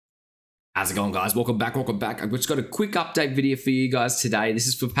How's it going, guys? Welcome back, welcome back. I've just got a quick update video for you guys today. This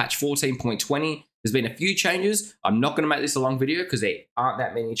is for patch 14.20. There's been a few changes. I'm not going to make this a long video because there aren't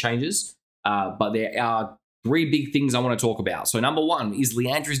that many changes, but there are three big things I want to talk about. So number one is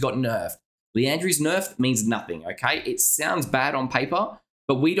Liandry's got nerfed. Liandry's nerfed means nothing, okay? It sounds bad on paper,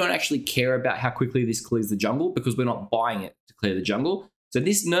 but we don't actually care about how quickly this clears the jungle because we're not buying it to clear the jungle. So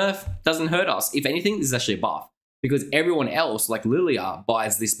this nerf doesn't hurt us. If anything, this is actually a buff. Because everyone else, like Lilia,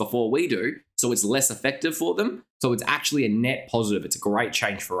 buys this before we do, so it's less effective for them. So it's actually a net positive. It's a great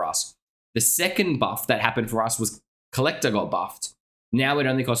change for us. The second buff that happened for us was Collector got buffed. Now it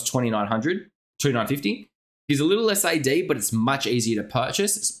only costs 2,900, 2,950. It's a little less AD, but it's much easier to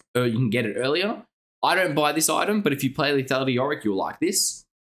purchase. You can get it earlier. I don't buy this item, but if you play Lethality Yorick, you'll like this.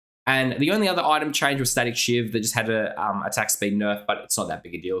 And the only other item change was Static Shiv. They just had a attack speed nerf, but it's not that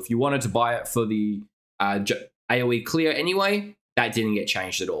big a deal. If you wanted to buy it for the AoE clear anyway, that didn't get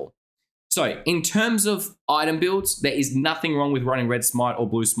changed at all. So in terms of item builds, there is nothing wrong with running red smite or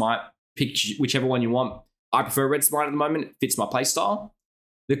blue smite. Pick whichever one you want. I prefer red smite at the moment. It fits my playstyle.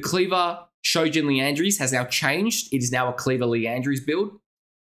 The Cleaver Shojin Liandry's has now changed. It is now a Cleaver Liandry's build.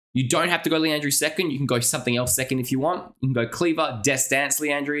 You don't have to go Liandry second. You can go something else second if you want. You can go Cleaver, Death Dance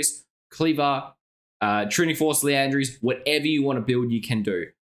Liandry's, Cleaver, Trinity Force Liandry's, whatever you want to build, you can do.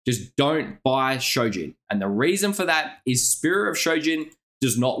 Just don't buy Shojin. And the reason for that is SPEAR of Shojin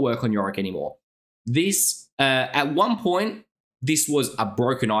does not work on Yorick anymore. This, at one point, this was a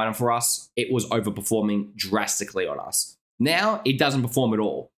broken item for us. It was overperforming drastically on us. Now, it doesn't perform at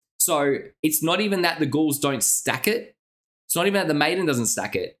all. So it's not even that the ghouls don't stack it. It's not even that the maiden doesn't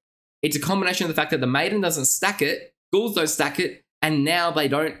stack it. It's a combination of the fact that the maiden doesn't stack it, ghouls don't stack it, and now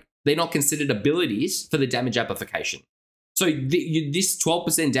they're not considered abilities for the damage amplification. So this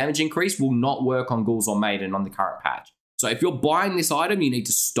 12% damage increase will not work on ghouls or maiden on the current patch. So if you're buying this item, you need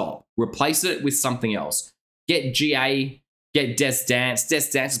to stop. Replace it with something else. Get GA, get Death Dance.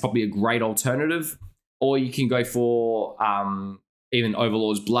 Death Dance is probably a great alternative. Or you can go for even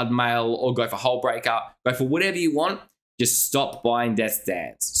Overlord's Blood Mail, or go for Hullbreaker. Go for whatever you want. Just stop buying Death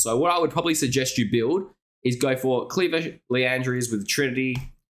Dance. So what I would probably suggest you build is go for Cleaver Liandry's with Trinity,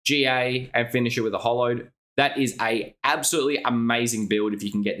 GA, and finish it with a Hollowed. That is a absolutely amazing build if you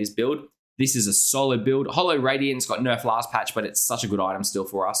can get this build. This is a solid build. Hollow Radiance got nerfed last patch, but it's such a good item still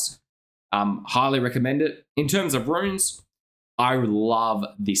for us. Highly recommend it. In terms of runes, I love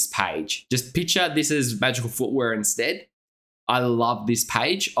this page. Just picture this as magical footwear instead. I love this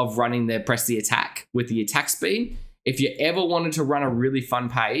page of running the press the attack with the attack speed. If you ever wanted to run a really fun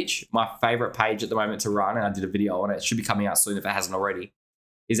page, my favorite page at the moment to run, and I did a video on it, it should be coming out soon if it hasn't already,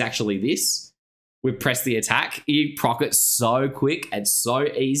 is actually this. We press the attack, you proc it so quick and so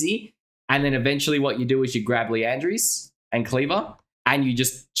easy. And then eventually what you do is you grab Liandry's and Cleaver and you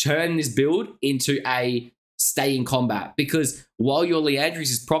just turn this build into a stay in combat, because while your Liandry's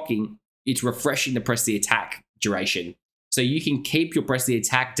is proccing, it's refreshing the press the attack duration. So you can keep your press the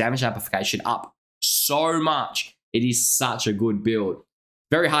attack damage amplification up so much. It is such a good build.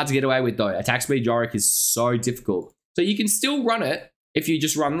 Very hard to get away with though. Attack speed Yorick is so difficult. So you can still run it if you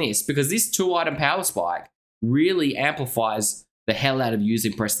just run this, because this 2-item power spike really amplifies the hell out of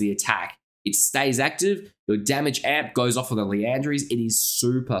using press the attack. It stays active, your damage amp goes off of the Liandry's. It is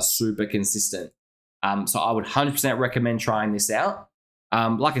super, super consistent. So I would 100% recommend trying this out.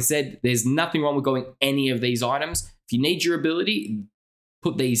 Like I said, there's nothing wrong with going any of these items. If you need durability,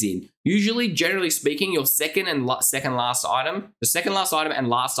 put these in. Usually, generally speaking, your second last item and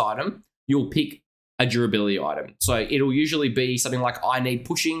last item, you'll pick a durability item. So it'll usually be something like, I need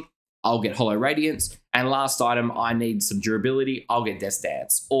pushing, I'll get Hollow Radiance, and last item, I need some durability, I'll get Death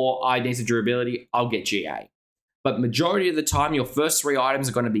Dance, or I need some durability, I'll get GA. But majority of the time, your first 3 items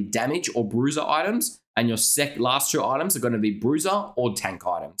are going to be damage or bruiser items, and your last 2 items are going to be bruiser or tank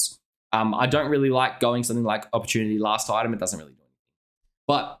items. I don't really like going something like opportunity last item. It doesn't really do anything.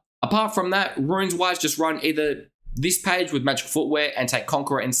 But apart from that, runes wise, just run either this page with magical footwear and take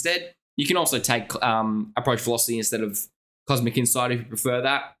Conqueror instead. You can also take Approach Velocity instead of Cosmic Insight if you prefer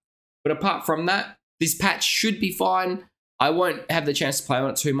that. But apart from that, this patch should be fine. I won't have the chance to play on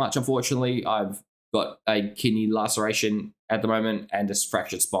it too much, unfortunately. I've got a kidney laceration at the moment and a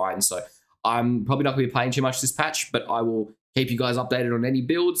fractured spine, so I'm probably not going to be playing too much this patch, but I will keep you guys updated on any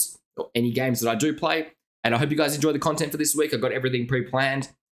builds or any games that I do play. And I hope you guys enjoy the content for this week. I've got everything pre-planned.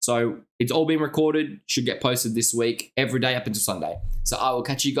 So it's all been recorded, should get posted this week, every day up until Sunday. So I will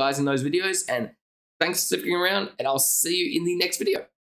catch you guys in those videos, and thanks for sticking around, and I'll see you in the next video.